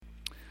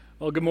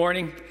Well, good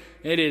morning.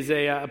 It is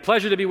a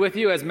pleasure to be with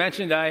you. As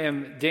mentioned, I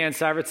am Dan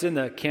Syvertson,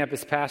 the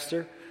campus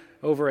pastor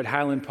over at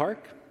Highland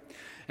Park.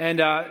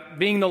 And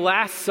being the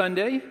last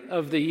Sunday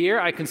of the year,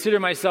 I consider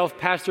myself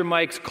Pastor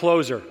Mike's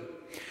closer.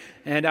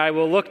 And I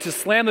will look to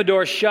slam the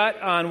door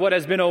shut on what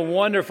has been a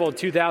wonderful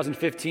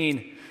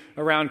 2015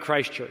 around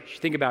Christ Church.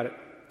 Think about it.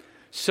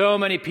 So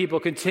many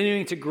people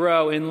continuing to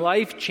grow in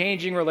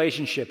life-changing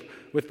relationship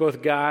with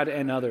both God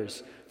and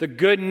others. The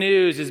good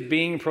news is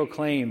being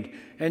proclaimed,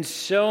 and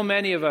so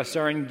many of us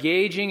are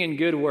engaging in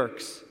good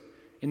works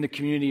in the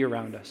community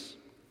around us.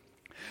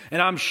 And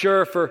I'm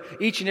sure for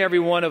each and every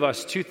one of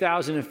us,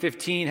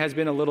 2015 has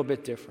been a little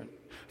bit different.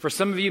 For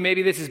some of you,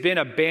 maybe this has been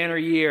a banner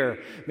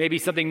year. Maybe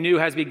something new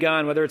has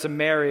begun, whether it's a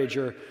marriage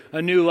or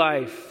a new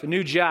life, a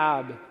new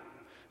job.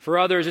 For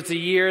others, it's a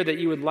year that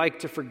you would like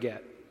to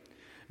forget.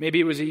 Maybe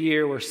it was a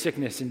year where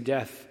sickness and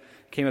death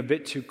came a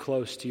bit too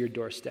close to your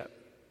doorstep.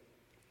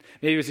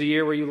 Maybe it was a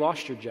year where you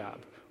lost your job,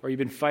 or you've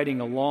been fighting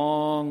a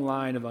long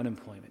line of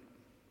unemployment.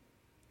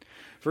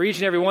 For each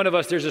and every one of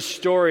us, there's a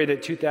story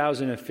that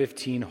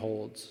 2015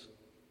 holds.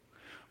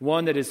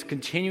 One that is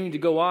continuing to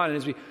go on. And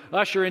as we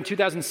usher in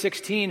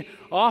 2016,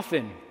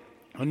 often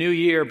a new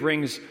year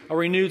brings a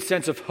renewed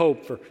sense of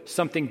hope for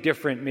something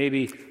different,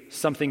 maybe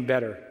something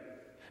better.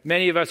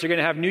 Many of us are going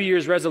to have New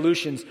Year's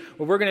resolutions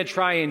where we're going to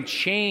try and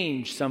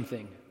change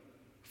something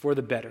for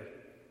the better.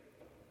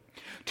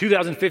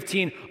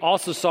 2015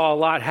 also saw a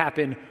lot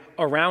happen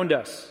around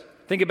us.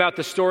 Think about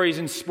the stories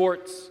in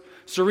sports.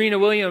 Serena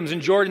Williams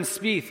and Jordan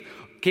Spieth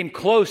came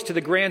close to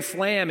the Grand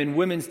Slam in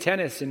women's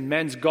tennis and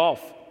men's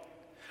golf.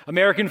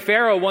 American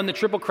Pharoah won the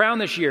Triple Crown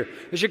this year.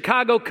 The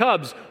Chicago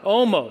Cubs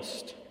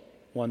almost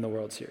won the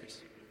World Series.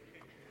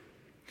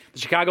 The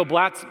Chicago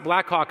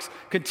Blackhawks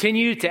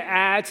continue to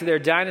add to their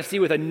dynasty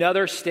with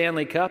another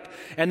Stanley Cup.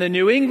 And the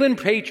New England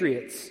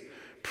Patriots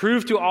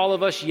prove to all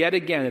of us yet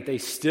again that they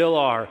still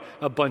are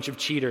a bunch of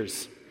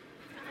cheaters.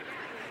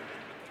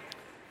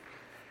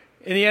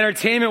 In the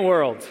entertainment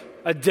world,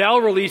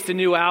 Adele released a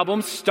new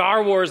album,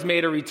 Star Wars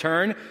made a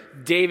return,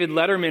 David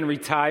Letterman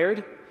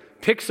retired,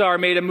 Pixar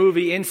made a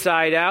movie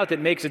Inside Out that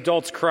makes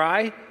adults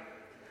cry,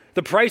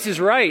 The Price is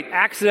Right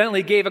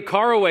accidentally gave a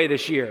car away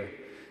this year,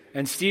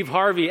 and Steve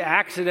Harvey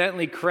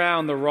accidentally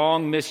crowned the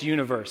wrong Miss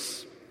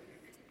Universe.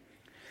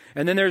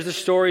 And then there's the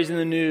stories in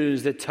the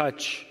news that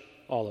touch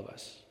all of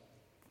us.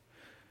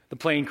 The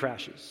plane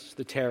crashes,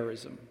 the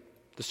terrorism,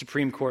 the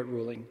Supreme Court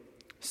ruling,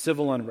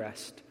 civil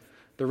unrest,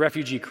 the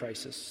refugee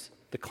crisis,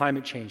 the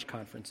climate change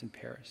conference in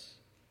Paris.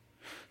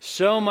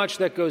 So much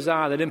that goes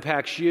on that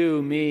impacts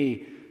you,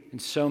 me, and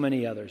so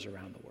many others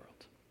around the world.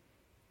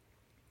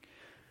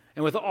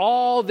 And with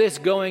all this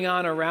going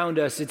on around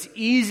us, it's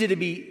easy to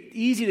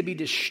be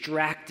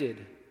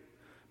distracted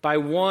by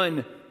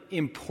one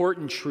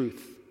important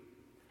truth,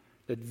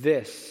 that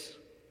this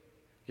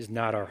is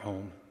not our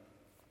home.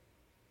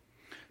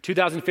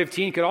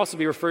 2015 could also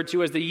be referred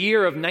to as the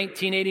year of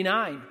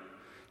 1989.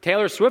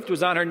 Taylor Swift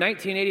was on her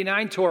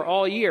 1989 tour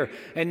all year.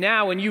 And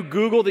now when you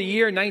Google the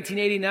year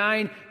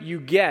 1989, you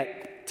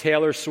get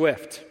Taylor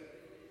Swift.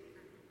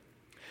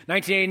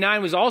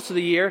 1989 was also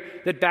the year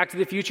that Back to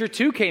the Future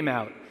 2 came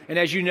out. And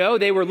as you know,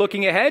 they were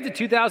looking ahead to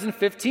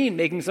 2015,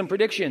 making some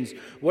predictions.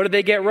 What did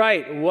they get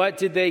right? What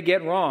did they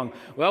get wrong?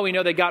 Well, we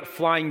know they got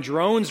flying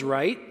drones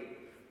right,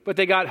 but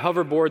they got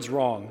hoverboards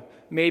wrong,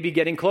 maybe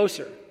getting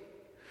closer.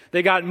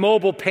 They got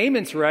mobile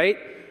payments right,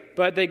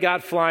 but they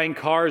got flying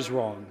cars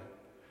wrong.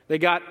 They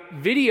got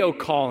video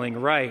calling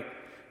right,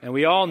 and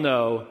we all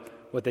know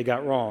what they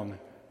got wrong,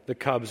 the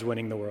Cubs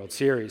winning the World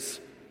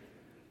Series.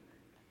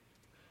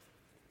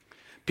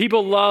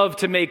 People love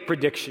to make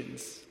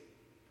predictions.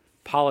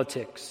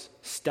 Politics,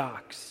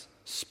 stocks,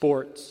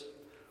 sports,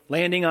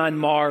 landing on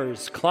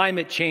Mars,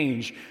 climate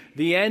change,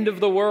 the end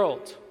of the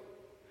world.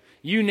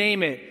 You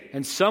name it,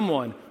 and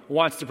someone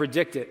wants to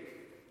predict it.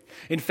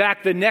 In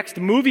fact, the next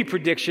movie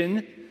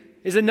prediction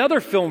is another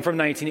film from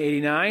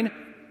 1989,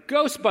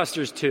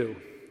 Ghostbusters 2,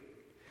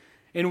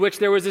 in which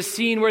there was a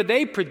scene where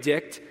they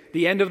predict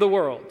the end of the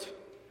world,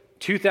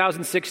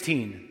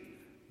 2016,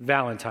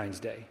 Valentine's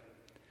Day.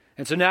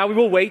 And so now we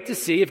will wait to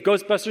see if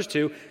Ghostbusters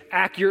 2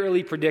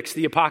 accurately predicts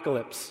the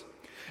apocalypse.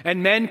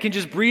 And men can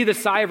just breathe a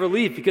sigh of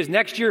relief because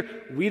next year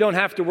we don't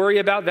have to worry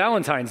about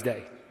Valentine's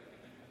Day.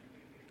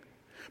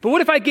 But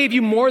what if I gave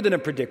you more than a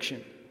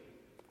prediction?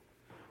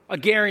 A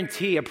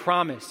guarantee, a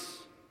promise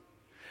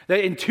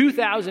that in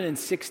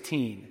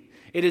 2016,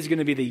 it is going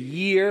to be the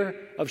year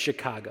of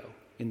Chicago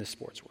in the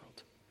sports world.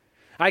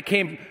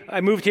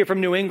 I moved here from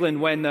New England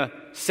when the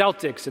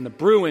Celtics and the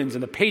Bruins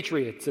and the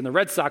Patriots and the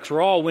Red Sox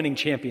were all winning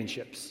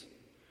championships.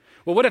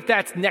 Well, what if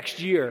that's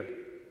next year?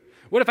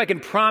 What if I can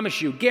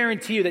promise you,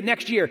 guarantee you that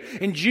next year,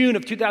 in June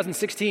of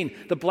 2016,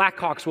 the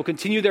Blackhawks will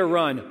continue their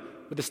run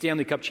with the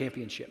Stanley Cup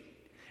championship?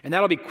 And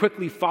that'll be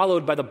quickly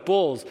followed by the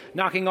Bulls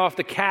knocking off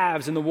the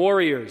Cavs and the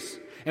Warriors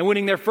and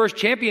winning their first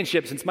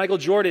championship since Michael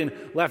Jordan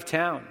left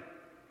town.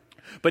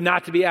 But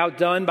not to be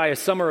outdone by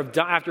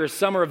after a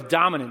summer of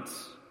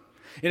dominance.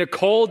 In a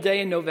cold day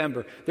in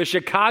November, the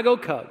Chicago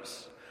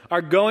Cubs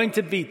are going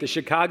to beat the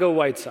Chicago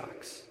White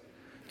Sox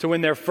to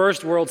win their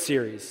first World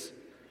Series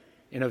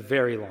in a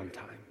very long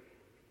time.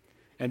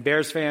 And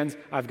Bears fans,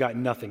 I've got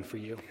nothing for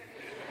you.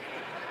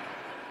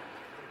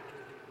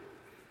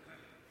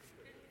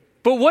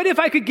 But what if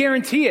I could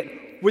guarantee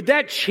it? Would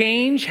that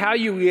change how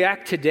you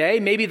react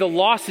today? Maybe the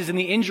losses and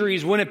the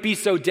injuries wouldn't be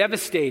so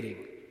devastating.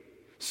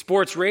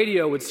 Sports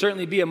radio would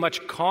certainly be a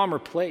much calmer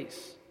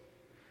place.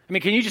 I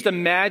mean, can you just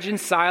imagine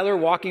Siler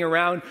walking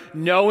around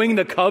knowing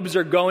the Cubs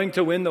are going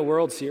to win the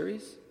World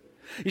Series?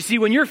 You see,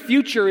 when your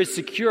future is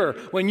secure,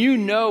 when you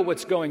know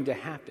what's going to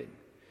happen,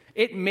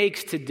 it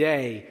makes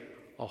today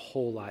a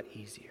whole lot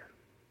easier.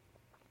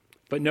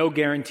 But no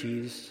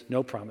guarantees,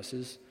 no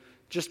promises,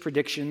 just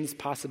predictions,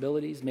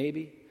 possibilities,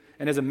 maybe.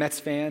 And as a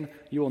Mets fan,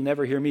 you will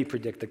never hear me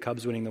predict the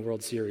Cubs winning the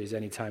World Series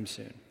anytime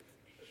soon.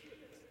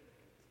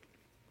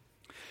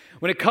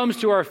 When it comes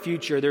to our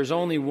future, there's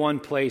only one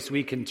place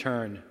we can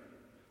turn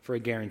for a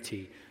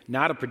guarantee.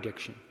 Not a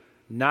prediction,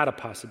 not a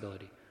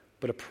possibility,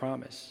 but a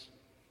promise.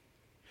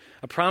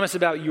 A promise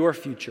about your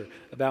future,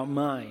 about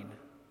mine.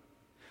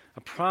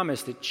 A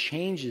promise that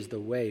changes the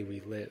way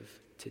we live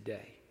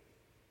today.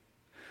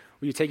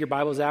 Will you take your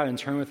Bibles out and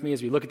turn with me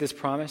as we look at this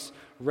promise?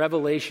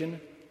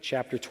 Revelation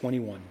chapter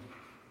 21.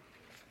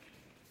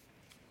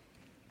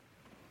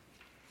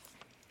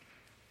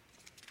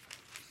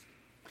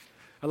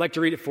 I'd like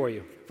to read it for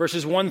you.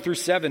 Verses 1 through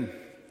 7.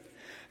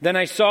 Then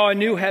I saw a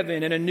new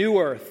heaven and a new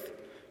earth,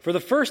 for the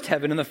first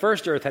heaven and the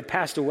first earth had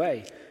passed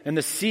away, and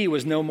the sea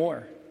was no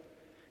more.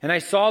 And I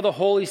saw the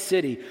holy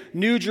city,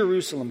 New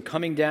Jerusalem,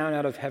 coming down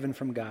out of heaven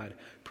from God,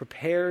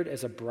 prepared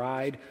as a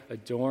bride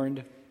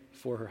adorned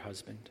for her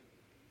husband.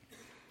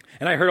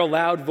 And I heard a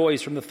loud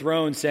voice from the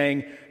throne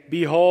saying,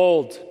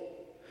 "Behold,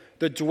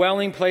 the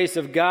dwelling place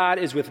of God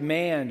is with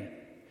man.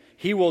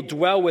 He will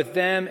dwell with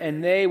them,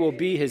 and they will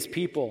be his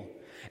people.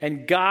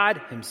 And God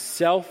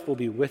himself will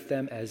be with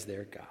them as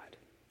their God.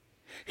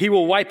 He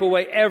will wipe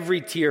away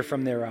every tear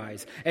from their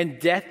eyes, and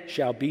death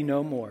shall be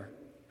no more.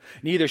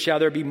 Neither shall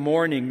there be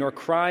mourning, nor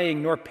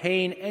crying, nor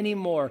pain any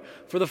more,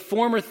 for the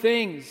former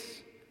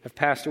things have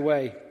passed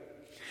away."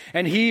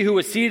 And he who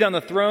was seated on the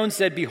throne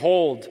said,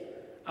 "Behold,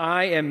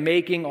 I am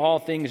making all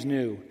things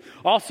new."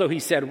 Also he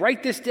said,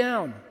 "Write this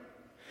down,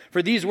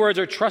 for these words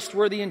are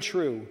trustworthy and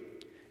true."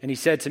 And he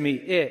said to me,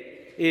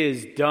 "It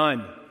is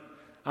done.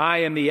 I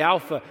am the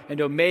Alpha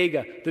and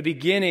Omega, the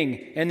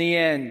beginning and the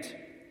end.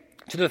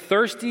 To the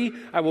thirsty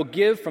I will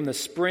give from the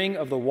spring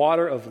of the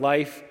water of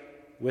life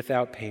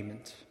without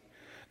payment.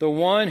 The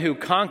one who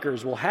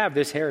conquers will have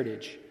this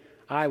heritage.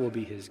 I will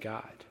be his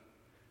God,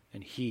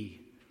 and he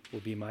will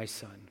be my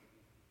son."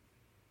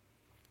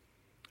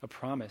 A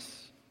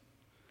promise,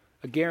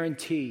 a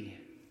guarantee.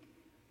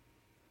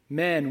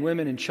 Men,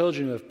 women, and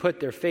children who have put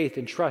their faith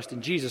and trust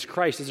in Jesus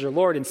Christ as their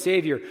Lord and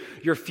Savior,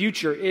 your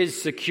future is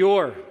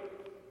secure.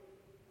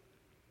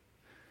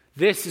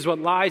 This is what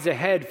lies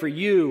ahead for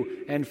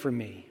you and for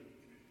me.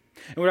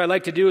 And what I'd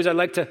like to do is I'd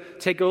like to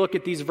take a look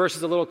at these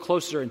verses a little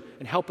closer and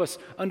help us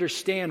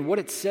understand what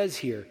it says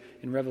here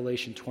in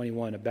Revelation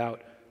 21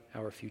 about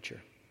our future.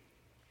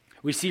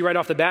 We see right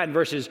off the bat in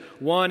verses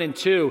 1 and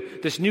 2,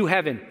 this new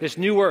heaven, this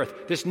new earth,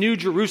 this new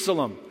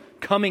Jerusalem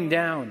coming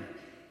down.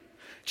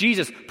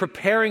 Jesus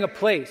preparing a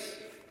place.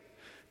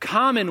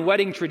 Common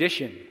wedding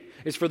tradition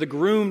is for the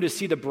groom to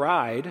see the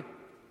bride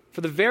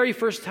for the very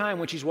first time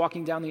when she's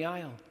walking down the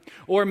aisle.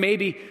 Or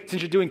maybe,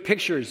 since you're doing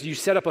pictures, you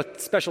set up a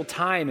special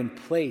time and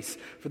place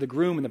for the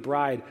groom and the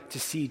bride to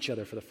see each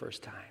other for the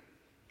first time.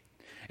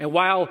 And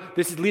while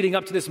this is leading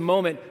up to this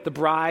moment, the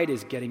bride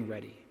is getting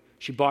ready.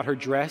 She bought her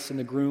dress, and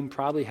the groom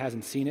probably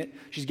hasn't seen it.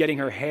 She's getting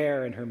her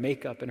hair and her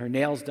makeup and her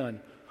nails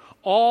done,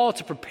 all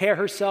to prepare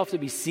herself to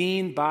be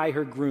seen by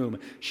her groom.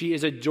 She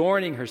is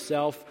adorning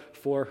herself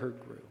for her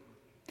groom.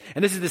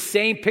 And this is the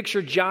same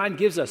picture John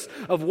gives us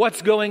of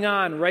what's going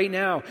on right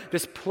now,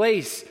 this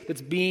place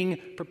that's being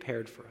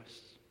prepared for us.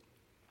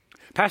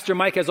 Pastor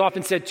Mike has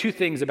often said two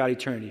things about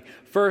eternity.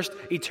 First,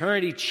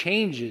 eternity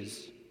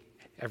changes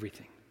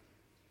everything.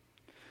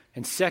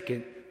 And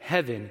second,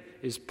 heaven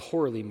is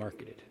poorly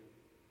marketed.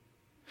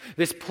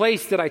 This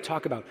place that I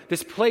talk about,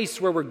 this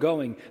place where we're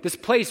going, this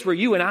place where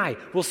you and I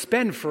will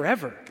spend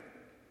forever.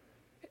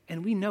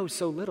 And we know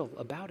so little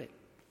about it.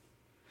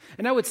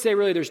 And I would say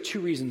really there's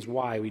two reasons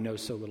why we know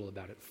so little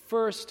about it.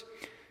 First,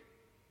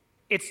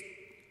 it's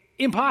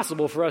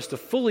impossible for us to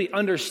fully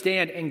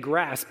understand and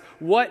grasp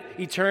what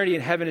eternity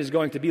in heaven is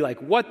going to be like,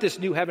 what this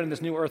new heaven and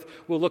this new earth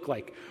will look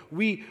like.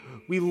 We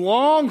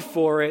long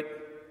for it,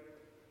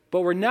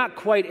 but we're not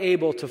quite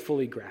able to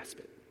fully grasp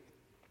it.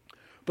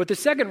 But the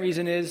second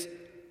reason is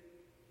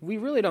we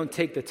really don't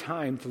take the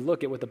time to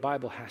look at what the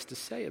Bible has to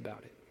say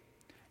about it.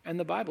 And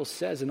the Bible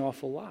says an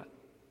awful lot.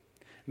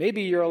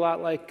 Maybe you're a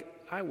lot like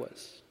I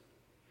was.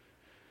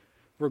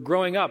 Where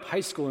growing up, high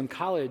school and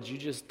college, you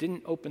just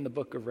didn't open the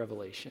book of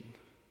Revelation.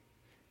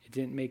 It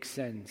didn't make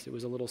sense. It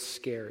was a little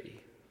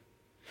scary.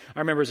 I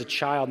remember as a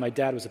child, my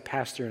dad was a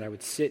pastor, and I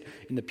would sit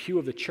in the pew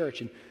of the church.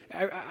 And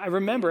I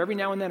remember every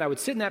now and then I would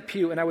sit in that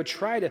pew, and I would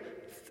try to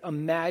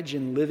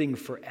imagine living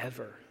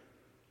forever.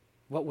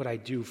 What would I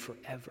do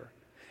forever?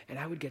 And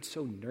I would get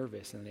so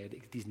nervous, and I had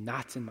these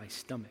knots in my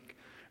stomach,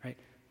 right?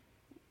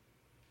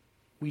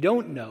 We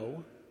don't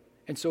know,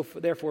 and so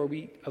therefore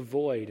we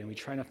avoid and we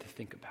try not to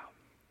think about.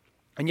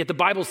 And yet the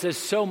Bible says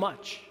so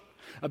much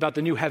about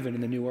the new heaven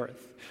and the new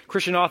earth.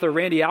 Christian author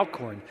Randy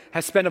Alcorn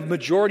has spent a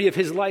majority of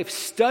his life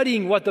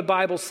studying what the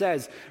Bible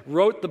says,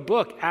 wrote the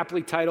book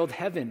aptly titled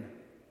Heaven,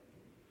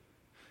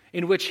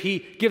 in which he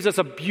gives us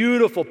a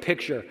beautiful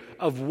picture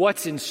of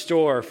what's in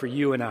store for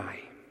you and I.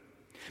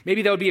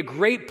 Maybe that would be a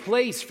great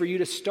place for you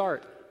to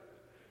start,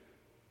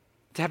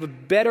 to have a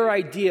better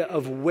idea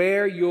of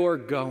where you're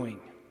going,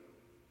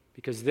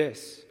 because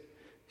this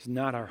is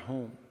not our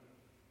home.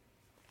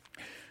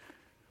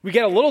 We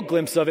get a little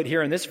glimpse of it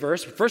here in this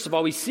verse. First of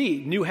all, we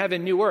see new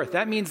heaven, new earth.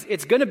 That means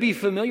it's going to be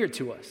familiar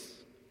to us.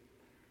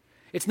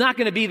 It's not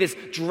going to be this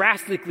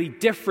drastically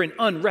different,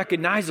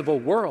 unrecognizable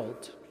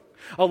world.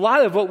 A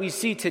lot of what we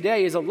see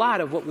today is a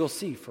lot of what we'll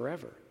see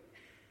forever.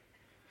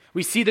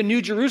 We see the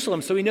New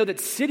Jerusalem, so we know that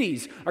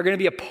cities are going to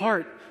be a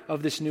part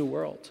of this new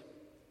world.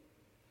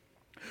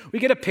 We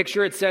get a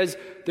picture, it says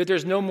that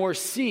there's no more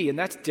sea, and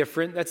that's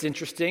different, that's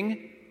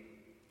interesting.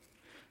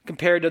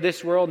 Compared to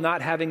this world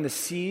not having the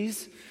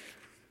seas,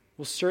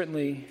 will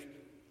certainly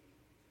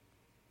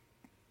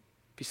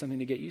be something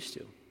to get used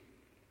to.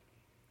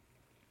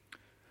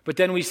 But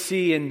then we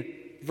see in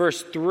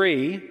verse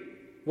 3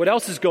 what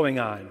else is going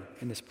on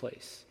in this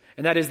place.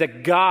 And that is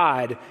that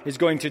God is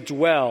going to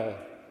dwell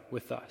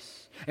with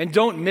us. And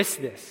don't miss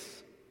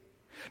this,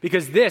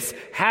 because this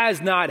has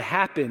not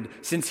happened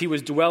since he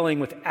was dwelling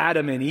with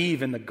Adam and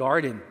Eve in the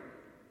garden.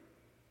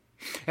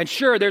 And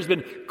sure, there's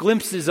been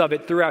glimpses of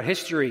it throughout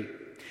history.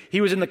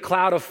 He was in the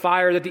cloud of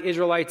fire that the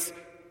Israelites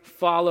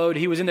followed.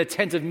 He was in the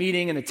tent of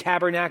meeting and the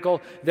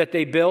tabernacle that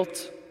they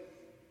built.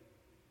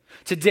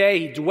 Today,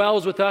 he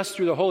dwells with us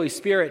through the Holy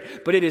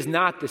Spirit, but it is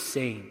not the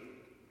same.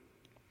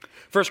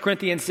 1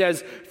 Corinthians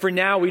says, "For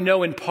now we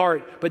know in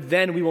part, but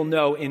then we will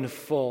know in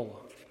full."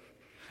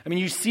 I mean,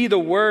 you see the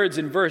words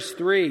in verse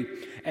 3,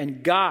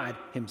 and God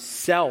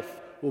himself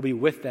will be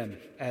with them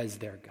as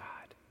their God.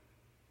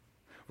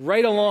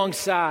 Right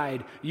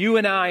alongside you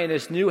and I in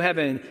this new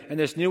heaven and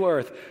this new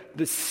earth,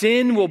 the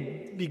sin will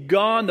be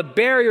gone, the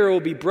barrier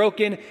will be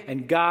broken,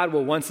 and God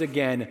will once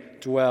again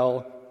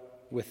dwell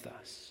with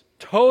us.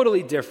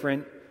 Totally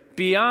different,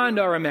 beyond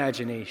our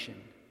imagination,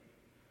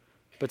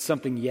 but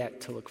something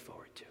yet to look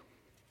forward to.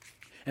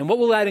 And what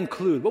will that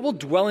include? What will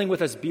dwelling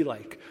with us be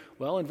like?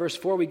 Well, in verse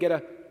 4, we get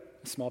a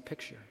small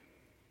picture.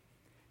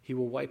 He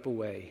will wipe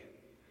away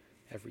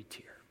every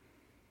tear.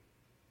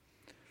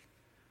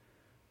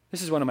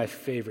 This is one of my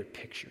favorite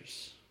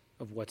pictures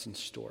of what's in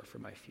store for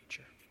my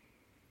future.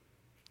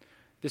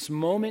 This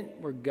moment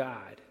where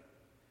God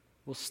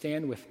will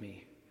stand with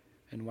me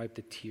and wipe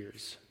the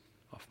tears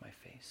off my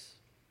face.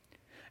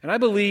 And I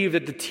believe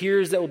that the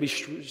tears that will be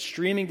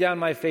streaming down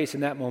my face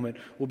in that moment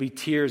will be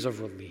tears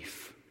of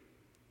relief.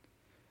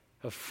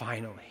 Of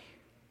finally,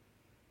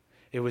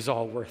 it was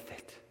all worth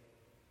it.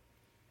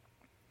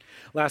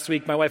 Last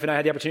week, my wife and I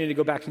had the opportunity to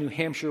go back to New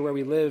Hampshire where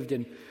we lived,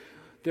 and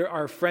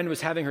our friend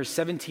was having her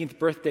 17th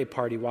birthday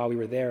party while we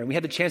were there, and we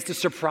had the chance to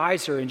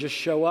surprise her and just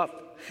show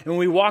up. And when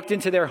we walked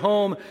into their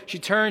home, she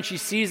turns, she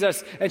sees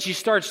us, and she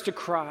starts to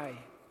cry.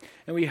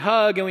 And we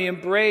hug and we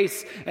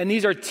embrace, and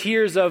these are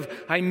tears of,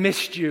 "I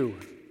missed you.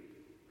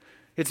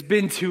 It's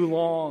been too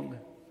long.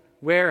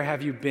 Where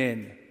have you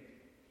been?"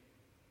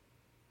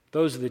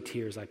 Those are the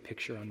tears I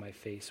picture on my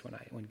face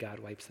when God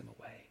wipes them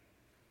away.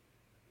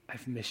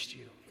 I've missed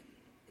you.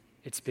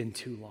 It's been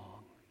too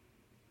long.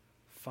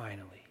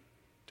 Finally,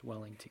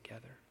 dwelling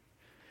together.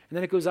 And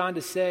then it goes on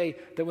to say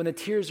that when the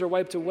tears are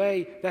wiped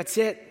away, that's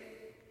it.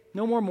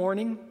 No more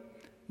mourning,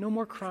 no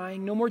more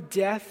crying, no more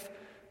death,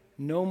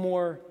 no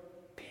more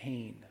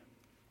pain.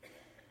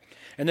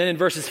 And then in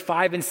verses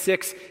 5 and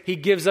 6, he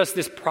gives us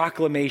this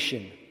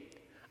proclamation.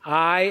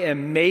 I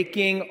am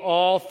making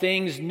all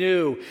things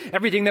new.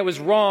 Everything that was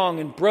wrong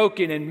and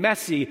broken and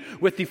messy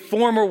with the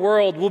former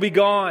world will be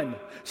gone.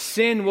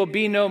 Sin will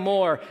be no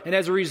more. And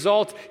as a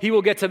result, he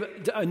will get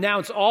to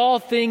announce all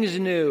things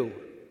new.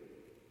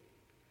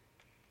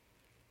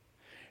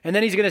 And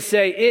then he's going to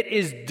say, it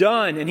is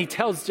done. And he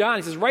tells John,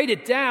 he says, write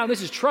it down.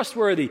 This is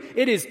trustworthy.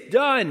 It is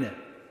done.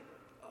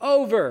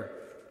 Over.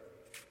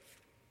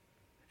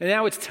 And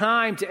now it's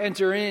time to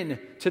enter in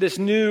to this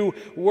new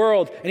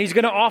world. And he's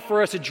going to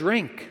offer us a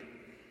drink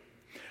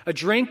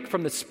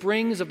from the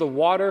springs of the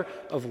water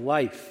of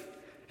life.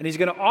 And he's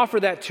going to offer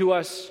that to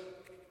us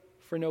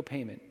for no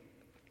payment.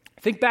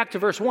 Think back to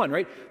verse 1,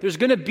 right? There's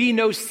going to be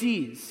no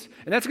seas.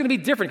 And that's going to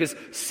be different because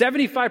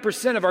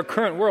 75% of our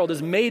current world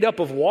is made up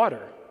of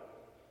water.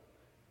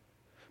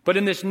 But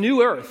in this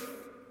new earth,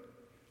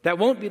 that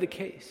won't be the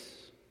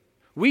case.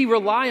 We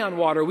rely on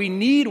water. We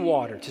need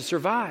water to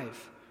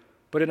survive.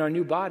 But in our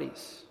new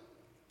bodies,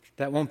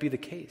 that won't be the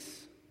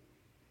case.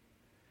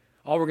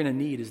 All we're going to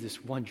need is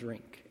this one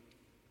drink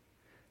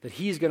that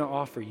he's going to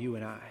offer you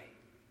and I.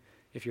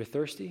 If you're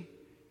thirsty,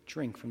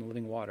 drink from the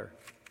living water.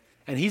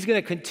 And he's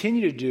going to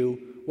continue to do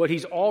what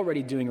he's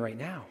already doing right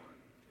now.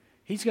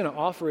 He's going to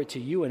offer it to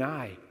you and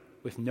I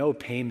with no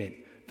payment,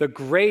 the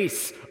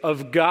grace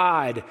of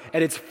God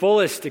at its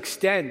fullest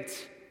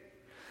extent.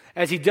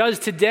 As he does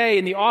today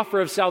in the offer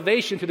of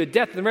salvation through the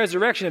death and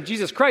resurrection of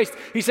Jesus Christ,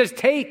 he says,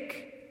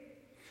 take.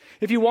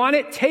 If you want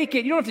it, take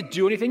it. You don't have to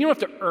do anything. You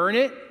don't have to earn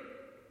it.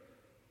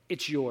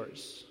 It's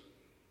yours.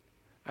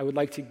 I would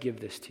like to give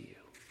this to you.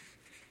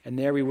 And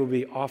there we will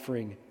be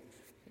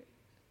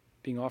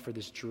being offered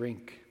this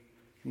drink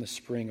from the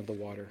spring of the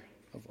water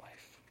of life.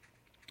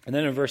 And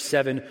then in verse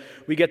 7,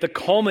 we get the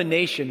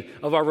culmination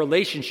of our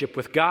relationship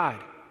with God.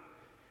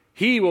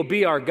 He will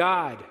be our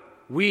God.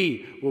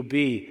 We will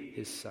be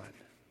his son.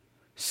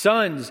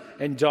 Sons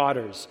and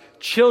daughters,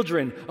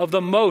 children of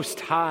the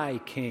Most High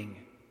King.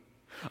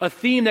 A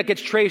theme that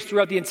gets traced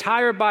throughout the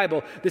entire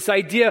Bible, this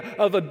idea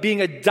of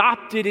being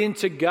adopted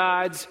into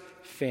God's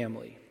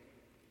family.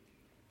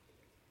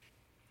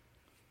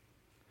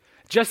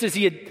 Just as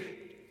he had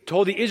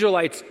told the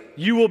Israelites,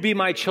 you will be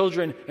my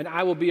children and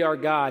I will be our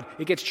God.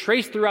 It gets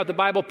traced throughout the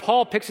Bible.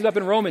 Paul picks it up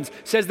in Romans,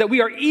 says that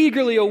we are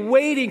eagerly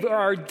awaiting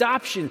our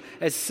adoption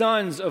as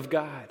sons of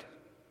God.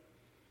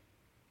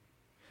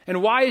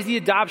 And why is the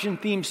adoption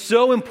theme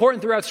so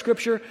important throughout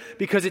Scripture?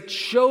 Because it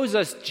shows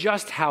us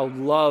just how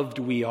loved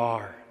we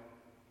are.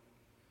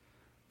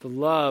 The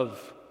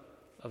love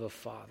of a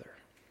father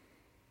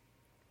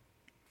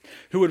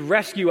who would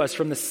rescue us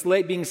from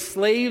being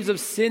slaves of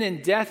sin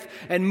and death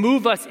and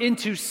move us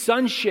into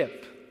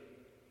sonship.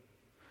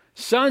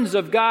 Sons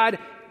of God,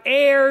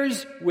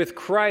 heirs with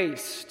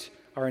Christ,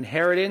 our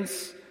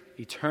inheritance,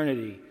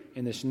 eternity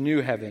in this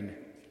new heaven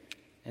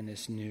and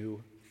this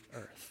new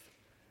earth.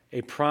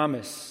 A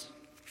promise,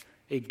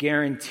 a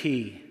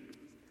guarantee.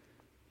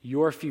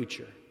 Your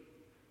future,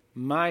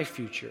 my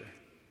future,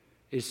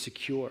 is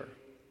secure.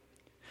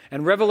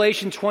 And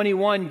Revelation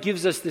 21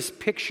 gives us this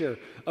picture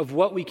of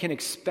what we can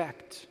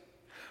expect.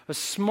 A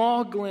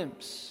small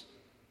glimpse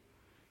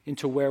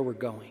into where we're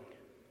going.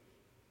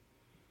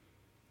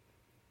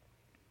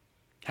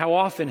 How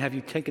often have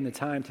you taken the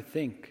time to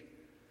think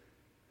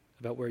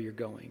about where you're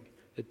going?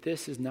 That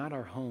this is not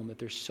our home, that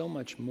there's so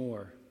much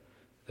more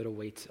that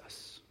awaits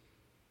us.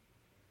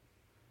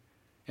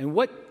 And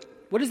what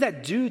does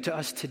that do to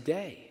us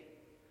today?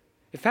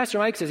 If Pastor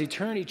Mike says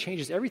eternity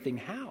changes everything,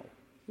 how?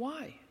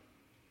 Why?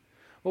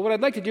 Well, what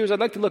I'd like to do is I'd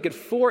like to look at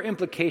 4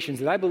 implications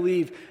that I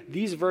believe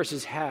these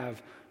verses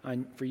have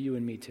for you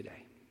and me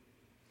today.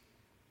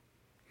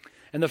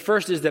 And the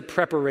first is that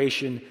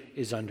preparation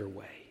is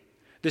underway.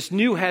 This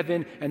new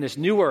heaven and this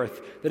new earth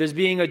that is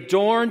being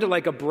adorned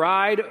like a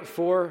bride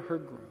for her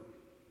groom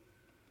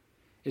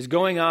is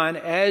going on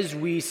as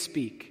we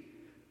speak.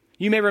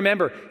 You may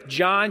remember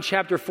John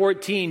chapter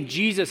 14,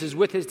 Jesus is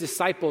with his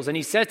disciples and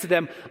he says to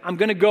them, I'm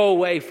going to go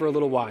away for a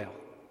little while.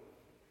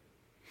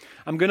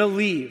 I'm going to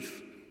leave.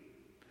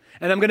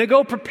 And I'm going to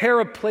go prepare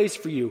a place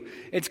for you.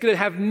 It's going to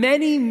have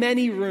many,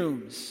 many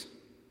rooms.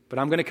 But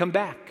I'm going to come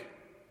back.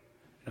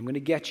 And I'm going to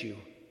get you.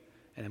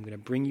 And I'm going to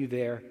bring you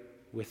there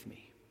with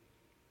me.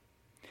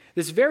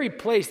 This very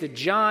place that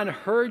John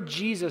heard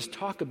Jesus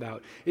talk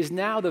about is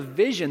now the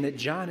vision that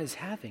John is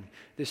having.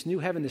 This new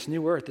heaven, this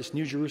new earth, this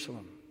new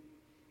Jerusalem.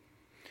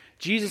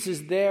 Jesus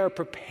is there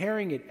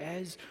preparing it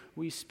as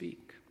we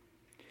speak.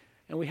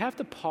 And we have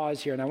to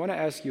pause here, and I want to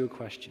ask you a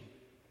question.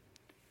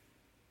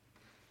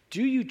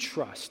 Do you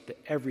trust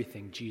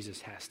everything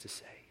Jesus has to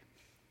say?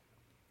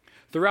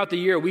 Throughout the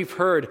year, we've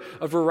heard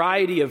a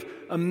variety of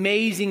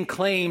amazing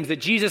claims that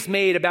Jesus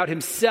made about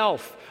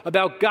himself,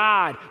 about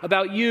God,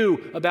 about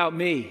you, about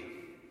me.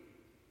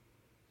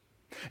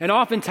 And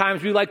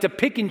oftentimes we like to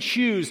pick and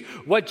choose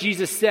what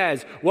Jesus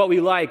says, what we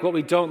like, what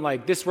we don't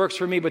like. This works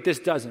for me, but this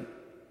doesn't.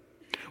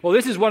 Well,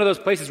 this is one of those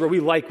places where we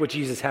like what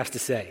Jesus has to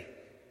say.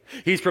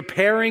 He's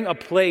preparing a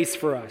place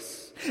for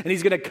us. And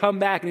he's going to come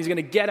back and he's going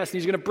to get us and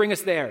he's going to bring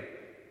us there.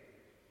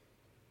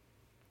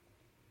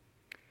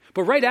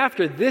 But right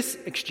after this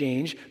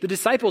exchange, the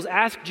disciples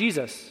ask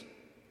Jesus,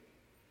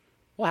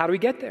 well, how do we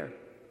get there?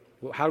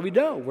 Well, how do we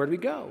know? Where do we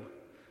go?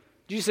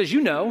 Jesus says,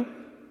 you know. And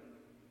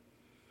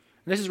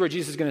this is where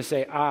Jesus is going to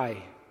say,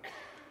 I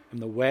am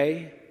the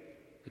way,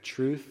 the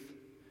truth,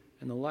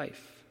 and the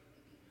life.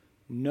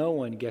 No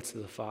one gets to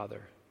the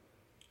Father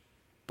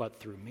but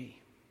through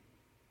me.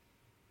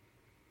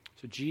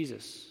 So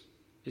Jesus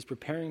is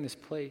preparing this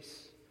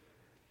place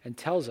and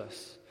tells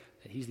us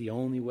that he's the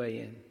only way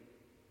in.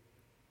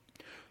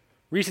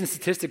 Recent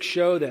statistics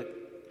show that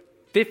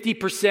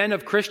 50%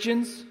 of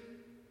Christians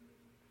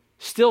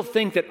still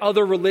think that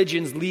other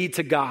religions lead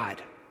to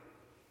God.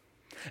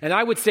 And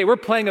I would say we're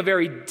playing a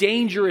very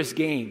dangerous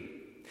game.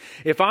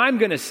 If I'm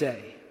going to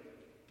say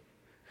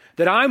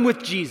that I'm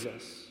with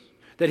Jesus,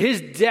 that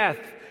his death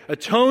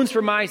atones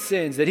for my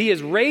sins, that he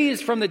is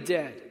raised from the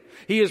dead,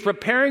 he is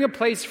preparing a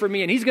place for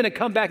me, and he's going to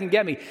come back and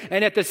get me.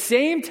 And at the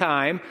same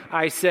time,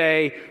 I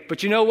say,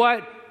 but you know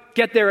what?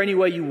 Get there any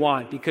way you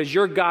want, because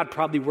your God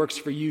probably works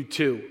for you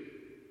too.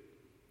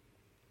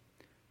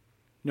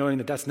 Knowing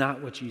that that's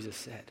not what Jesus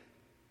said.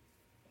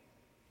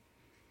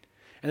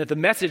 And that the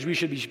message we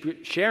should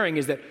be sharing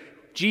is that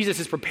Jesus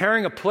is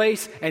preparing a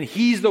place and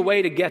he's the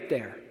way to get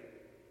there.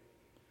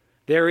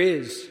 There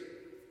is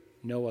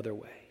no other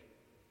way.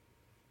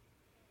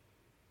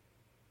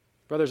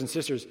 Brothers and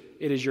sisters,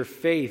 it is your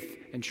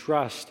faith and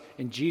trust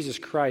in Jesus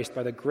Christ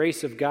by the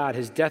grace of God,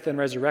 his death and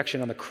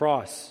resurrection on the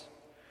cross,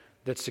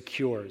 that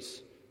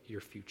secures your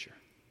future.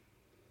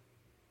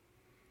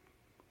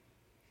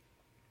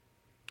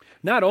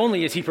 Not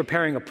only is he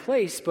preparing a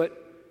place, but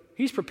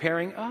he's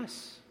preparing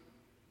us.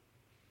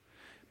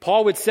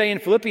 Paul would say in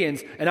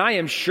Philippians, and I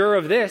am sure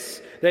of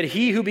this, that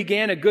he who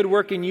began a good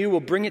work in you will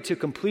bring it to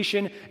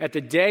completion at the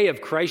day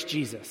of Christ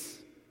Jesus.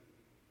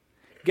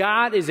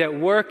 God is at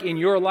work in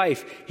your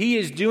life. He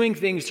is doing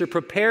things to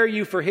prepare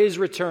you for his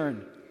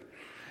return.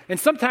 And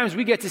sometimes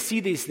we get to see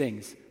these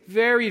things,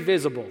 very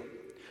visible.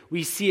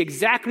 We see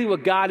exactly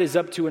what God is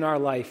up to in our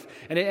life,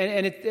 and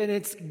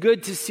it's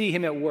good to see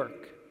him at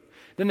work.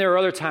 Then there are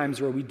other times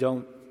where we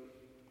don't.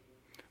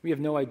 We have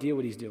no idea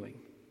what he's doing.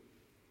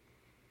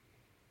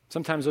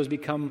 Sometimes those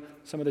become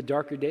some of the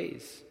darker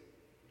days.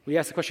 We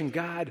ask the question,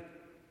 God,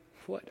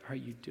 what are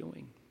you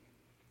doing?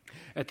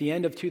 At the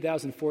end of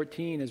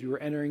 2014, as we were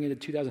entering into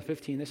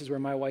 2015, this is where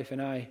my wife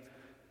and I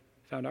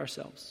found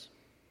ourselves.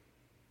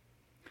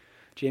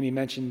 Jamie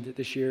mentioned that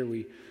this year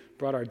we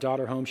brought our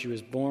daughter home. She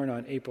was born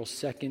on April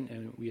 2nd,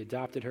 and we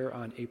adopted her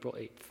on April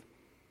 8th.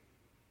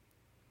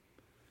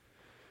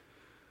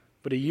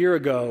 But a year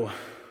ago,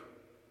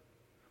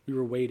 we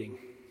were waiting,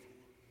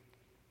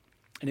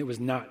 and it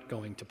was not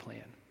going to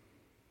plan.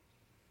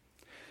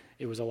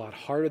 It was a lot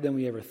harder than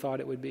we ever thought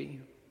it would be.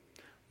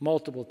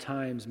 Multiple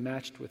times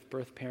matched with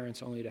birth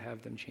parents only to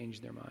have them change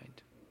their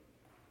mind.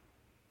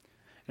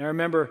 And I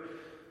remember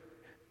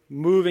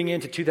moving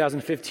into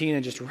 2015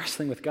 and just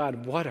wrestling with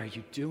God. What are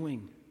you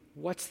doing?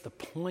 What's the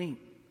point?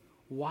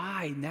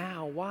 Why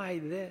now? Why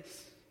this?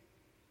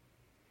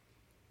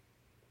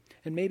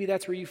 And maybe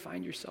that's where you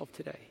find yourself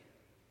today.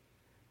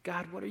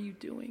 God, what are you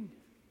doing?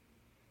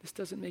 This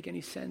doesn't make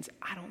any sense.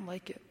 I don't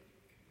like it.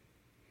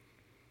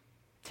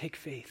 Take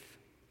faith.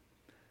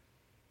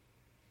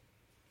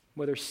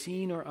 Whether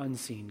seen or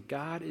unseen,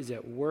 God is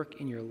at work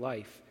in your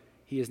life.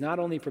 He is not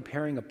only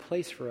preparing a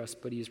place for us,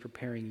 but he is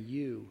preparing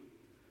you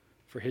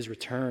for his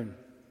return.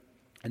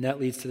 And that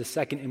leads to the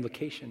second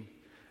implication,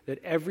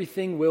 that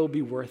everything will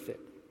be worth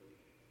it.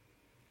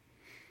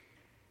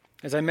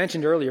 As I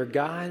mentioned earlier,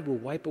 God will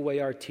wipe away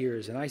our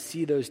tears, and I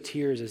see those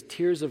tears as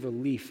tears of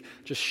relief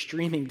just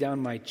streaming down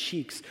my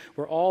cheeks,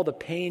 where all the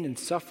pain and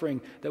suffering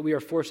that we are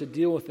forced to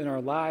deal with in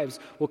our lives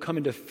will come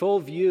into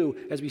full view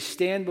as we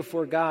stand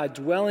before God,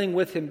 dwelling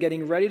with him,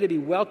 getting ready to be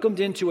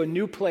welcomed into a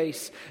new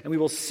place, and we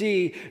will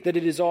see that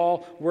it is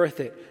all worth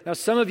it. Now,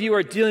 some of you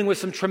are dealing with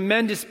some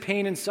tremendous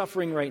pain and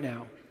suffering right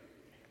now.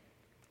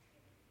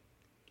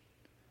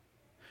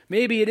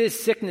 Maybe it is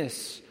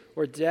sickness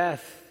or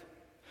death,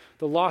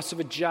 the loss of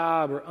a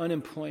job or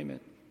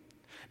unemployment.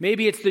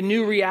 Maybe it's the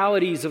new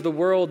realities of the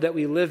world that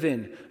we live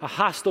in, a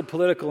hostile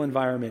political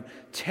environment,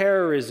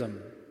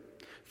 terrorism,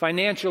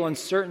 financial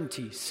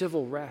uncertainty,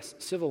 civil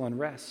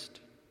unrest.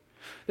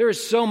 There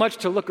is so much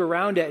to look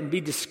around at and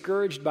be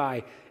discouraged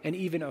by and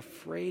even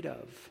afraid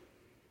of.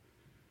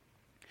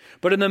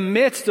 But in the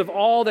midst of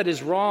all that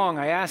is wrong,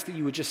 I ask that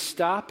you would just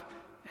stop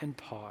and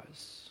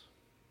pause.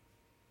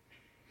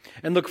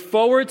 And look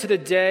forward to the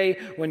day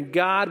when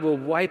God will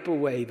wipe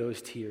away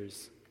those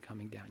tears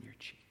coming down your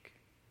cheek.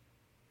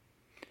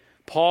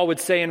 Paul would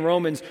say in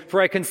Romans,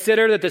 "For I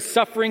consider that the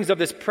sufferings of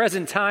this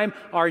present time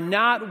are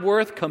not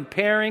worth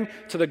comparing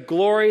to the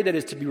glory that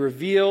is to be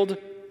revealed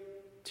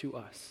to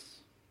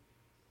us."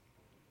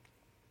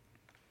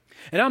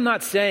 And I'm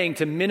not saying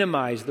to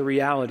minimize the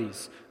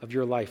realities of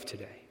your life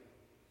today.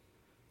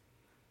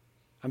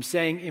 I'm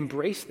saying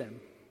embrace them.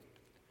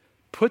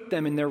 Put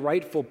them in their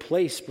rightful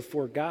place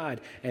before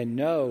God and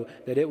know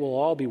that it will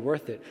all be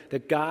worth it,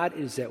 that God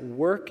is at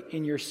work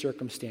in your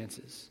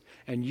circumstances,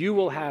 and you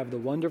will have the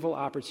wonderful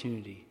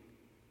opportunity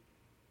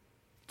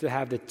to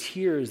have the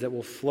tears that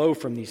will flow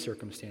from these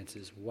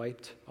circumstances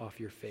wiped off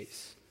your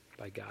face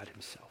by God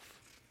himself.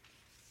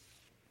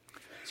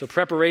 So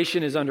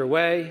preparation is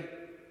underway.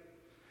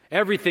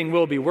 Everything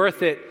will be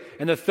worth it.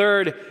 And the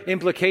third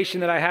implication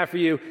that I have for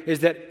you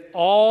is that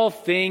all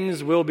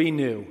things will be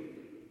new.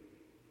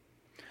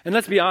 And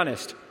let's be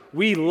honest,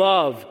 we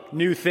love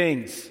new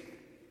things.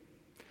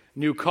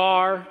 New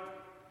car,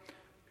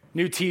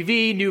 new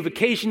TV, new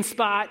vacation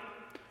spot,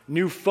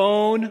 new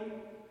phone.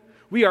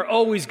 We are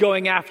always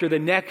going after the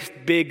next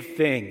big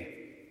thing.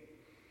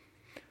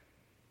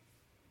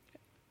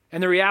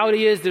 And the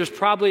reality is there's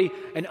probably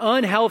an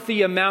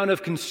unhealthy amount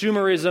of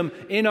consumerism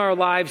in our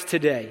lives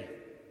today.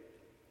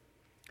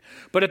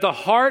 But at the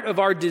heart of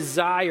our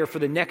desire for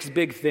the next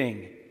big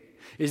thing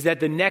is that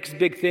the next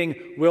big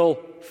thing will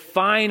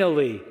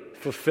finally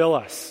fulfill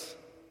us.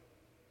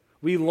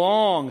 We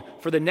long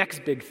for the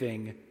next big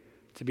thing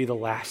to be the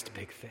last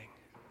big thing.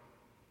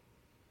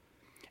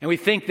 And we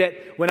think that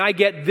when I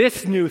get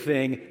this new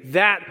thing,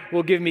 that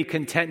will give me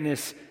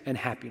contentness and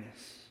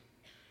happiness.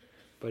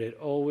 But it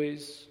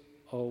always,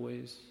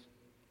 always,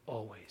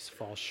 always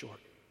falls short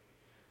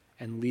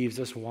and leaves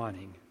us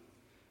wanting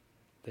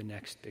the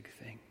next big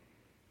thing.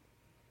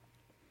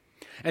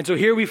 And so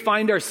here we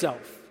find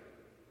ourselves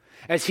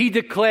as he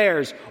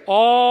declares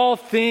all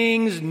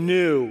things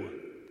new.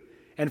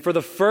 And for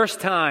the first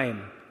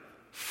time,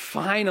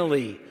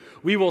 finally,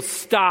 we will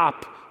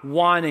stop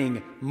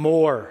wanting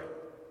more.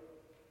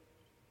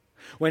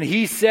 When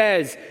he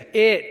says,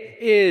 "It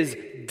is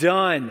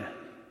done,"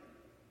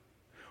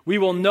 we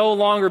will no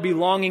longer be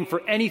longing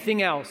for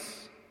anything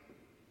else.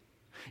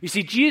 You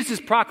see, Jesus'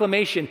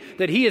 proclamation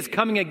that he is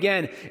coming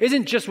again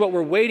isn't just what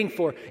we're waiting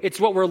for. It's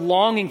what we're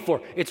longing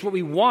for. It's what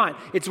we want.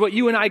 It's what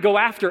you and I go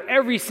after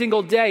every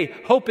single day,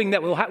 hoping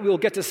that we'll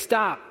get to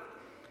stop.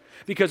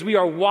 Because we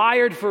are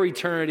wired for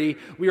eternity.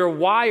 We are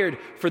wired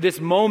for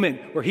this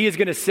moment where he is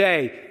going to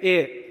say,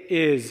 "It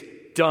is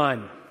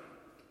done."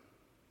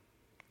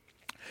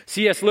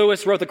 C.S.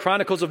 Lewis wrote the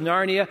Chronicles of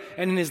Narnia,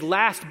 and in his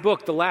last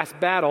book, The Last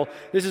Battle,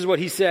 this is what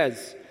he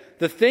says: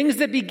 "The things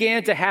that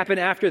began to happen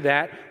after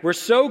that were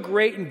so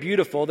great and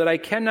beautiful that I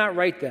cannot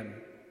write them.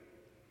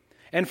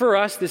 And for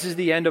us, this is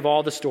the end of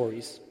all the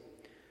stories.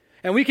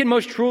 And we can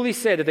most truly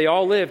say that they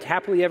all lived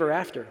happily ever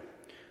after.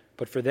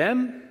 But for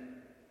them,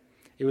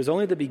 it was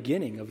only the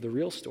beginning of the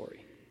real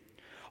story.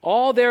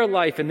 All their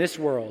life in this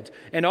world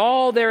and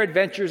all their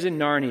adventures in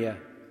Narnia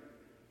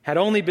had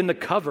only been the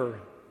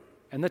cover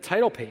and the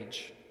title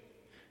page.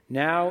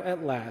 Now,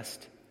 at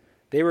last,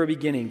 they were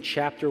beginning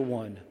chapter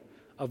 1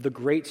 of the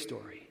great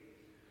story,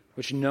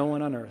 which no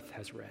one on earth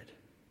has read,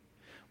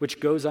 which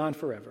goes on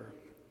forever,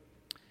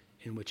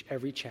 in which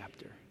every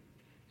chapter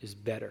is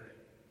better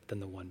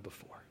than the one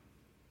before."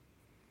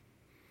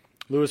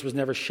 Lewis was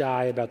never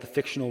shy about the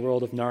fictional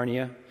world of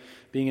Narnia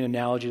being an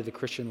analogy to the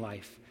Christian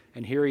life,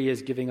 and here he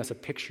is giving us a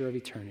picture of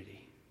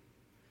eternity.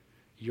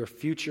 Your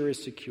future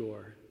is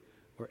secure,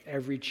 where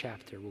every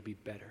chapter will be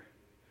better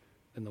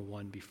than the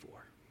one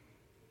before.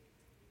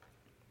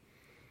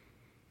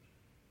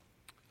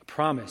 A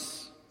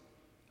promise,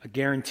 a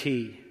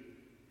guarantee.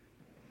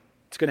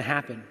 It's going to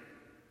happen.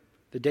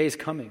 The day is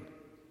coming.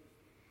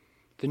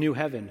 The new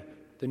heaven,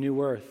 the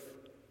new earth,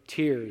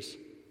 tears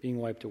being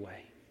wiped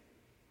away.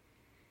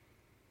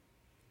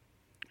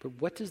 But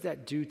what does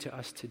that do to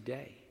us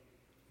today?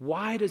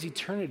 Why does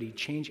eternity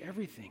change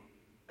everything?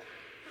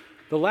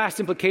 The last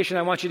implication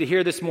I want you to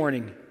hear this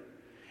morning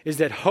is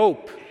that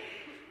hope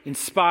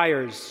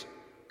inspires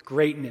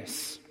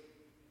greatness.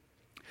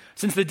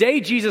 Since the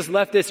day Jesus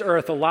left this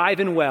earth alive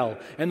and well,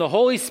 and the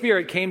Holy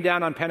Spirit came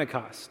down on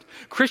Pentecost,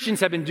 Christians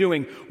have been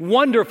doing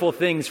wonderful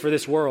things for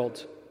this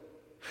world.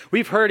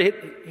 We've heard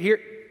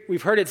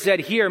it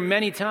said here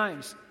many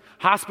times.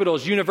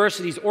 Hospitals,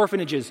 universities,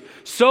 orphanages,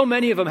 so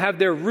many of them have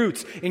their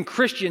roots in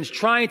Christians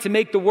trying to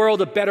make the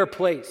world a better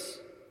place.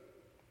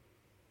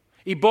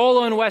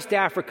 Ebola in West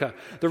Africa,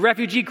 the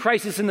refugee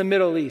crisis in the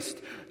Middle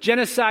East,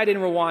 genocide in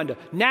Rwanda,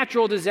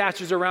 natural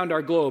disasters around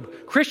our globe.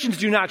 Christians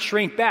do not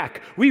shrink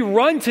back. We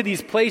run to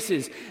these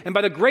places, and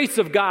by the grace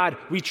of God,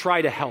 we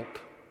try to help.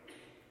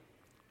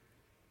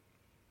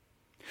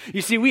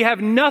 You see, we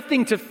have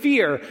nothing to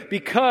fear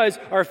because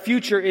our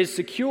future is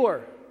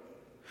secure.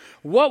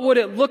 What would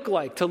it look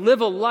like to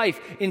live a life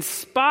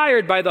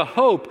inspired by the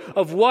hope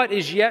of what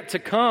is yet to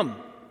come?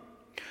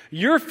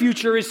 Your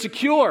future is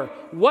secure.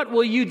 What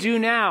will you do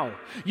now?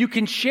 You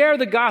can share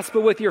the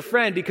gospel with your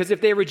friend because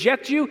if they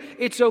reject you,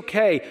 it's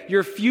okay.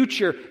 Your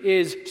future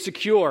is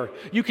secure.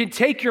 You can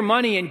take your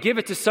money and give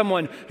it to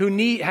someone who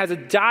has a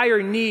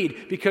dire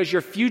need because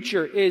your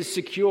future is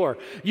secure.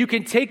 You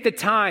can take the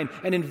time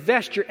and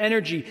invest your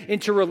energy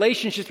into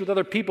relationships with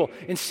other people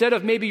instead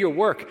of maybe your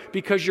work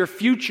because your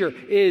future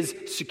is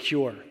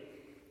secure.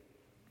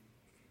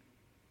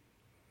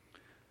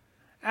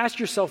 Ask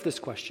yourself this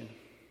question.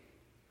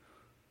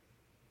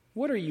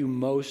 What are you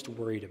most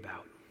worried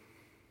about?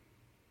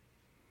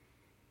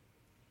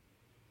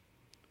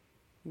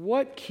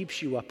 What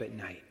keeps you up at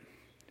night?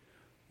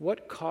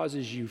 What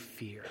causes you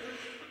fear?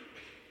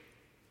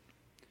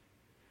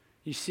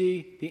 You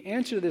see, the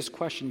answer to this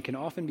question can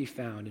often be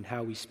found in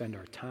how we spend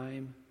our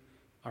time,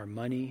 our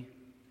money,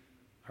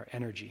 our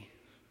energy.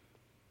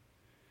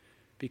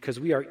 Because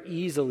we are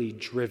easily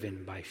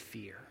driven by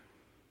fear.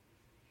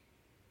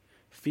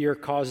 Fear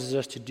causes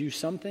us to do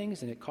some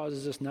things, and it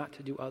causes us not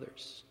to do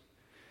others.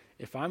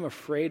 If I'm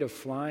afraid of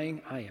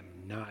flying, I am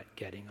not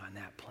getting on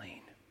that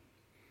plane.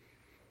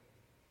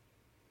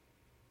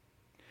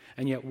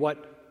 And yet,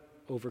 what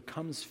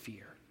overcomes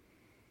fear?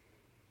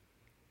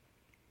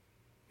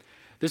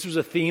 This was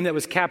a theme that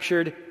was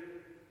captured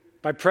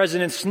by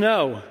President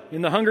Snow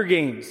in the Hunger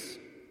Games.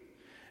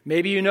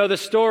 Maybe you know the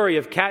story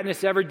of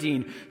Katniss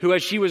Everdeen, who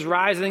as she was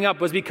rising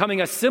up was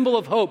becoming a symbol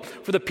of hope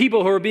for the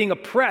people who were being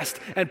oppressed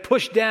and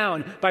pushed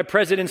down by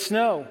President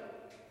Snow.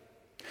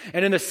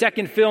 And in the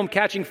second film,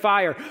 Catching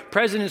Fire,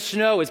 President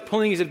Snow is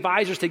pulling his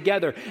advisors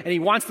together and he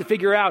wants to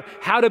figure out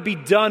how to be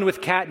done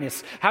with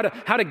Katniss, how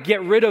to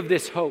get rid of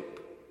this hope.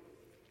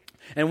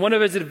 And one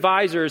of his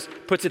advisors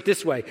puts it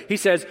this way. He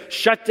says,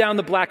 shut down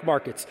the black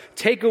markets,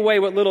 take away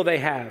what little they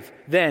have,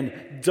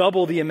 then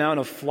double the amount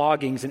of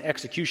floggings and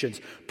executions.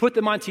 Put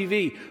them on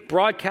TV,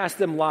 broadcast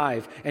them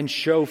live, and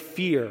show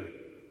fear,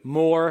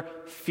 more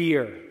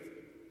fear.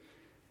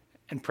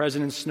 And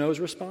President Snow's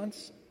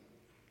response?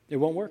 It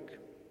won't work.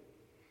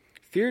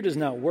 Fear does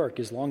not work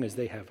as long as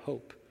they have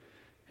hope.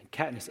 And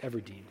Katniss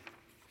Everdeen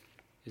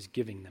is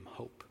giving them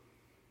hope.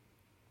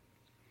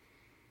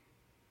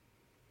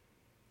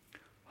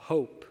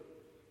 Hope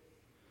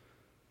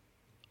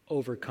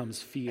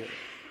overcomes fear.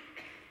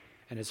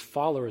 And as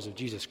followers of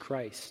Jesus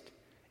Christ,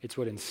 it's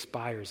what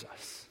inspires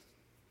us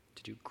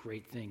to do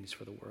great things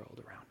for the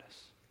world around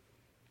us.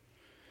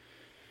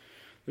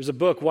 There's a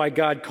book, Why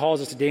God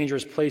Calls Us to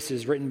Dangerous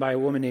Places, written by a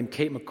woman named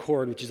Kate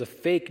McCord, which is a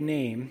fake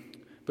name,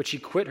 but she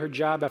quit her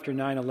job after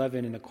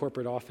 9/11 in a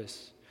corporate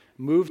office,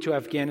 moved to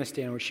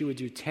Afghanistan where she would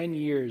do 10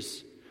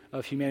 years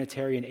of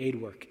humanitarian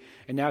aid work.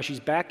 And now she's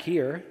back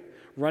here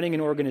running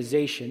an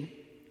organization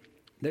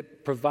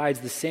that provides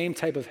the same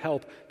type of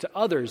help to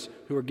others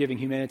who are giving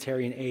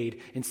humanitarian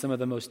aid in some of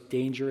the most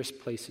dangerous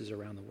places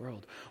around the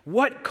world.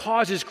 What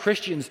causes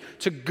Christians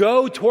to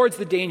go towards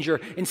the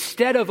danger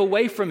instead of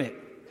away from it?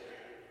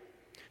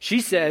 She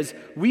says,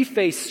 we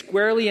face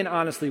squarely and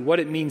honestly what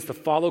it means to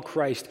follow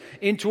Christ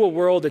into a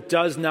world that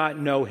does not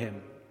know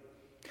him.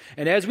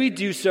 And as we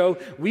do so,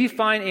 we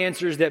find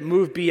answers that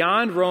move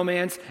beyond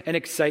romance and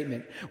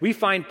excitement. We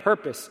find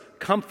purpose,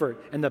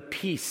 comfort, and the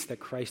peace that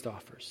Christ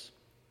offers.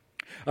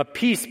 A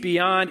peace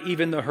beyond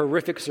even the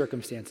horrific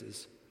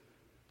circumstances.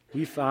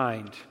 We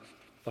find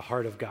the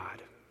heart of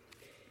God.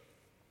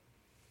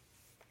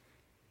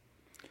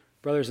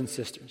 Brothers and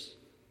sisters,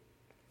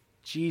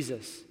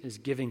 Jesus is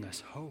giving us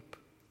hope.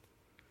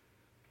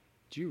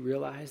 Do you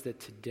realize that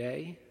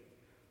today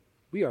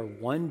we are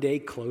one day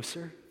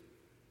closer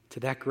to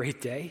that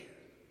great day?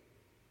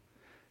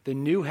 The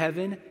new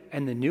heaven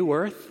and the new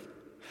earth,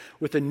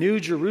 with the new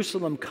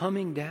Jerusalem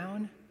coming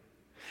down,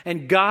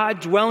 and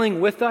God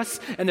dwelling with us,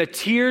 and the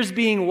tears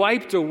being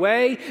wiped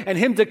away, and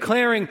him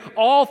declaring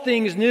all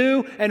things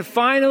new, and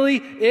finally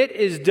it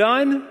is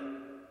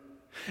done.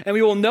 And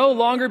we will no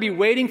longer be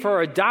waiting for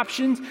our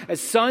adoptions as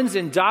sons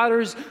and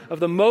daughters of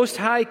the Most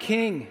High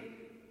King.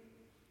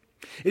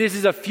 This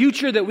is a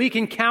future that we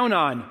can count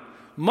on,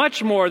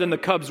 much more than the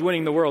Cubs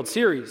winning the World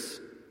Series.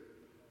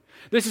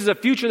 This is a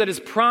future that is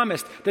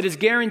promised, that is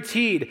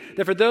guaranteed,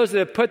 that for those that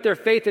have put their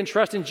faith and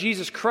trust in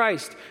Jesus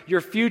Christ,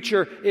 your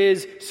future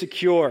is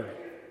secure.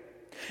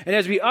 And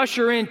as we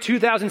usher in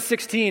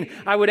 2016,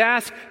 I would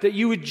ask that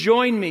you would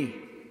join me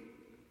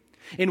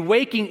in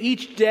waking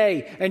each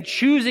day and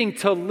choosing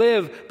to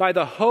live by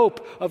the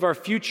hope of our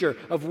future,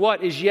 of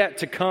what is yet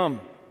to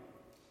come.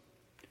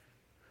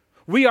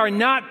 We are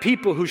not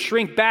people who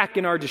shrink back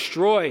and are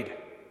destroyed,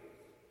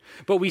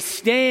 but we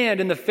stand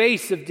in the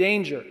face of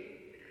danger.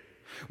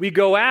 We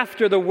go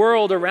after the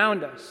world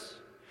around us,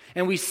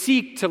 and we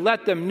seek to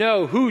let them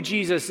know who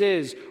Jesus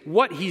is,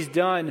 what he's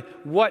done,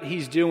 what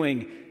he's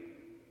doing,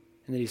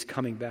 and that he's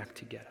coming back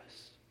to get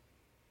us.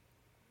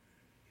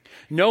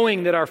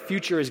 Knowing that our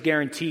future is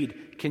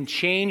guaranteed can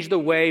change the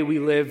way we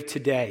live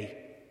today.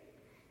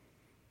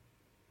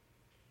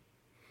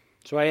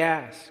 So I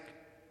ask,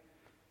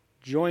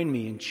 join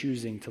me in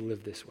choosing to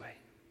live this way.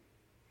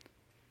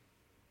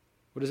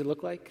 What does it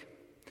look like?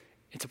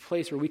 It's a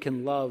place where we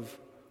can love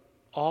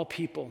all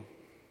people.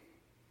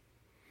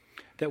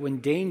 That when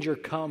danger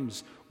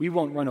comes, we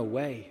won't run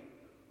away.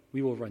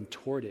 We will run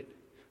toward it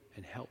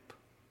and help.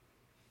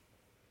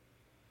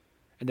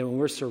 And then when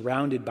we're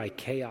surrounded by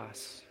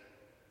chaos,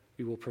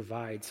 we will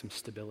provide some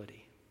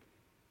stability.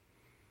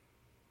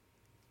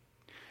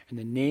 And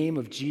the name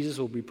of Jesus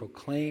will be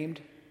proclaimed,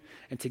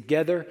 and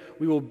together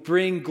we will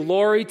bring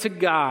glory to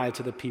God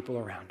to the people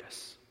around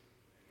us.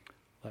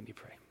 Let me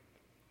pray.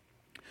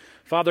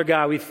 Father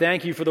God, we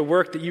thank you for the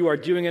work that you are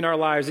doing in our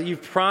lives, that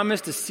you've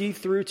promised to see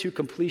through to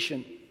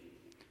completion.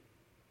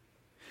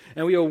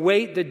 And we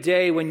await the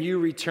day when you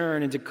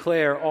return and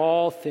declare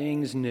all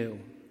things new.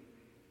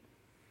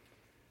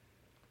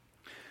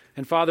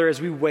 And Father,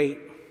 as we wait,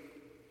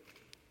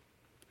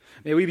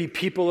 may we be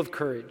people of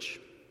courage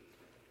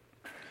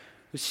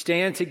who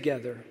stand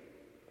together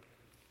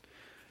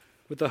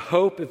with the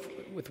hope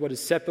with what is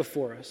set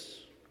before us,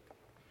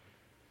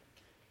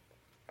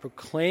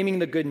 proclaiming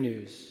the good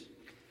news,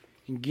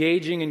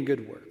 engaging in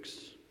good works,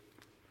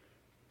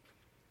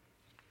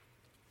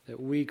 that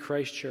we,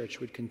 Christ Church,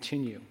 would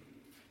continue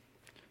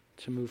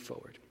to move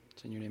forward.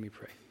 It's in your name we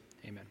pray.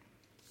 Amen.